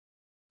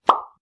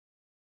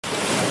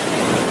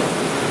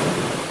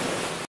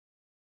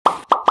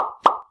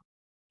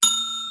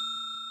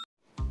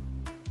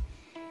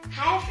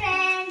Hi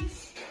friends,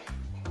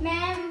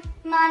 मैं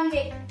मानू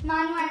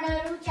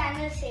Underwood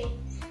channel से।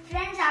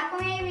 फ्रेंड्स, आपको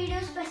मेरे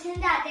वीडियोस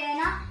पसंद आते हैं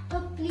ना, तो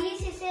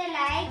प्लीज इसे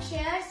लाइक,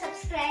 शेयर,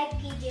 सब्सक्राइब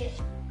कीजिए।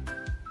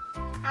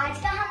 आज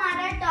का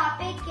हमारा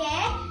टॉपिक है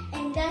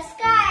in the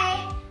sky,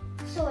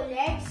 so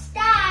let's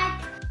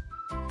start.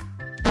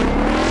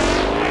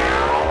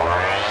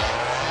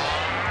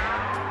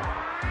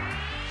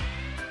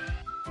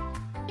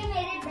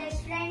 मेरे बेस्ट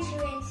फ्रेंड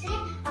यूएनसी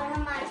और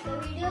हम आज का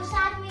वीडियो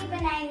साथ में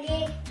बनाएंगे।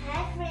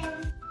 Hi friends.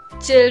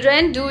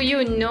 Children, do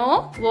you know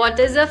what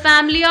is the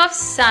family of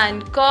sun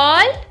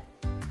called?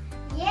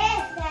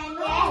 Yes,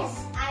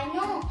 I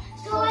know.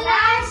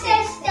 Solar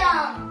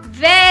system.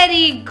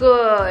 Very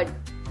good.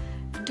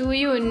 Do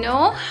you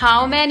know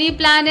how many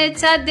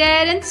planets are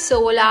there in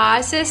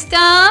solar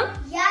system?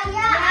 Yeah,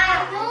 I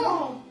know.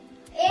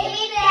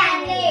 8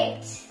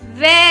 planets.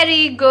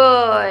 Very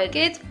good.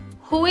 Kids,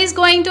 who is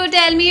going to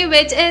tell me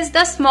which is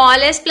the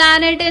smallest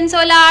planet in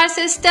solar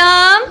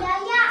system?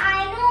 Yeah,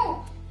 I know.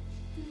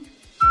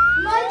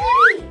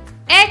 Mercury.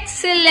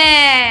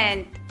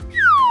 Excellent.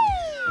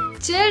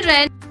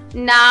 Children,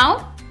 now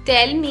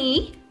tell me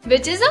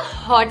which is the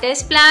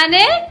hottest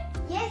planet?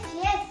 Yes,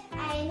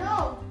 I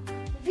know.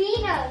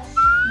 Venus.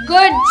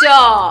 Good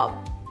job.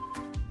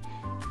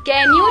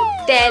 Can you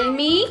tell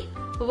me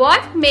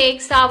what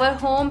makes our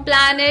home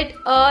planet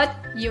Earth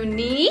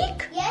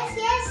unique? Yes,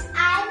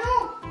 I know.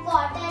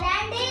 Water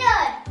and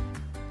air.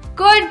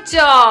 Good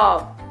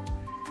job.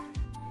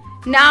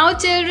 Now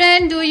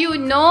children, do you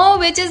know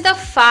which is the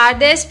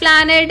farthest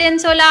planet in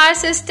solar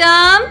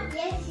system?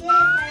 Yes,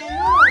 I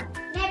know.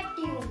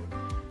 Neptune.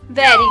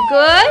 Very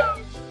good.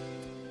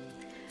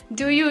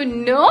 Do you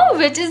know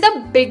which is the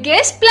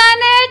biggest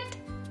planet?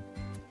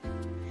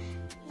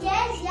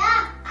 Yes,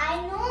 I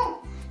know.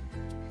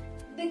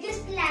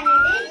 Biggest planet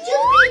is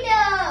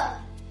Jupiter.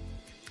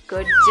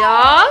 Good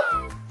job.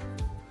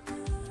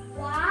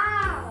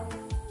 Wow.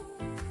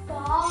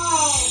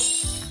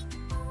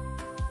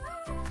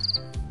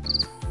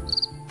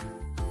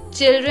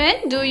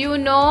 Children, do you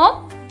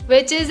know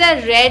which is the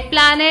red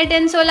planet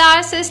in solar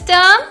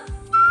system?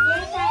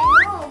 Yes, I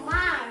know.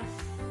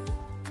 Mars.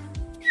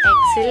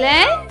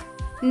 Excellent.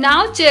 Now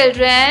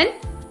children,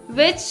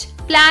 which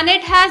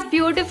planet has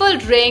beautiful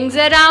rings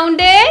around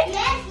it?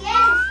 Yes,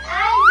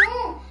 I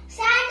know.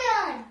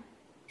 Saturn.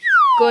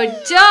 Good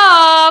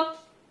job.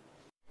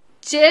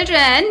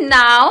 Children,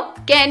 now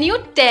can you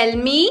tell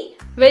me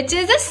which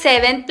is the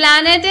seventh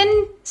planet in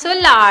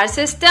solar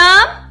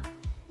system?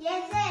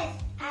 Yes,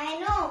 I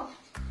know.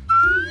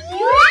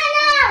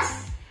 Uranus.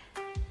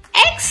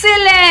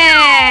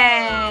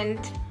 Excellent.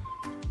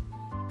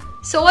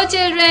 So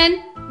children,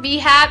 we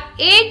have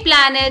 8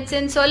 planets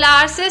in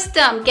solar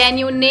system. Can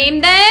you name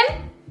them?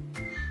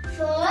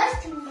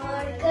 First,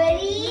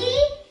 Mercury.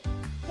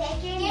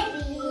 Second,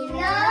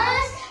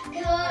 Venus.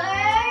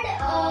 Third,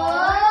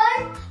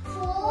 Earth.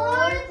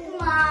 Fourth,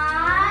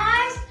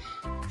 Mars.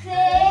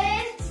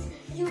 Fifth,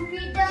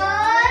 Jupiter.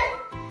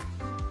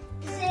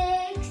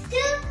 Sixth,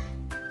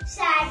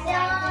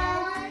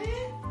 Saturn.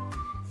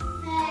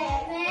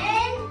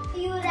 Seventh,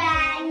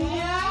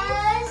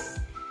 Uranus.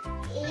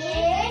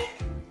 Eighth,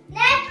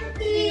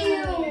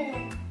 Neptune.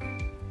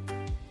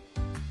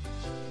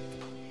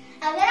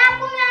 अगर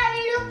आपको मेरा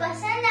video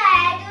पसंद आया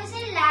है तो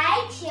उसे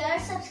like, share,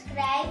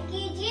 subscribe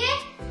कीजिए।